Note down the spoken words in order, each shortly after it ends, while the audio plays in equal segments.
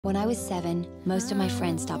When I was 7, most of my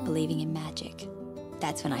friends stopped believing in magic.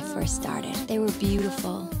 That's when I first started. They were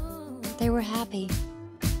beautiful. They were happy.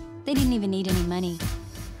 They didn't even need any money.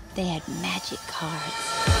 They had magic cards.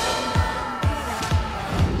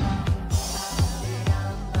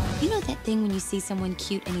 You know that thing when you see someone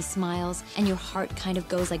cute and he smiles and your heart kind of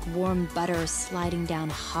goes like warm butter sliding down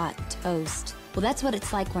hot toast? Well, that's what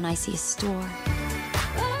it's like when I see a store.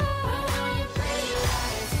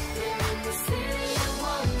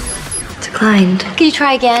 Declined. Can you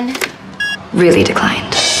try again? Really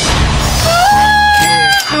declined.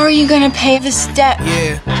 How are you gonna pay this debt?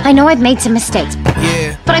 I know I've made some mistakes,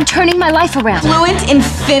 but I'm turning my life around. Fluent in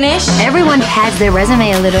Finnish? Everyone pads their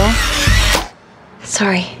resume a little.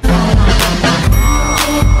 Sorry.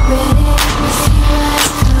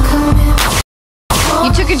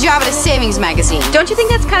 You took a job at a savings magazine. Don't you think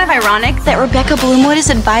that's kind of ironic that Rebecca Bloomwood is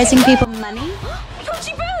advising people money?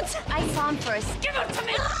 Gucci boots! I saw him first. Give them to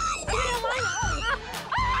me!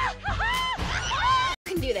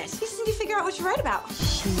 You can do this. You just need to figure out what you write about.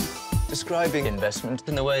 Describing investment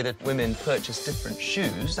in the way that women purchase different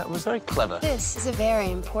shoes, that was very clever. This is a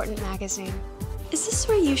very important magazine. Is this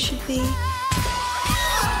where you should be?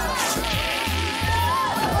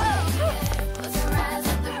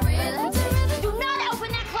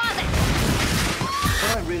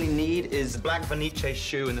 What I really need is a black Vanice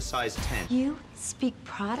shoe in the size 10. You speak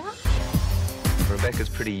Prada? Rebecca's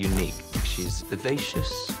pretty unique. She's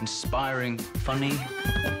vivacious, inspiring, funny.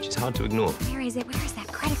 She's hard to ignore. Where is it? Where is that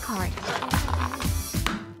credit card?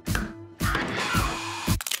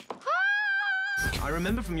 I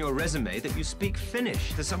remember from your resume that you speak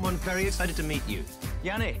Finnish. There's someone very excited to meet you.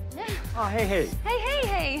 Jani! Ah, hei hei.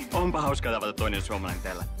 Hey. Onpa hauskaa tavata toinen suomalainen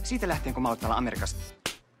täällä. Siitä lähtien, kun mä oon täällä Amerikassa.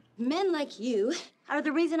 Men like you are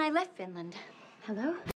the reason I left Finland. Hello?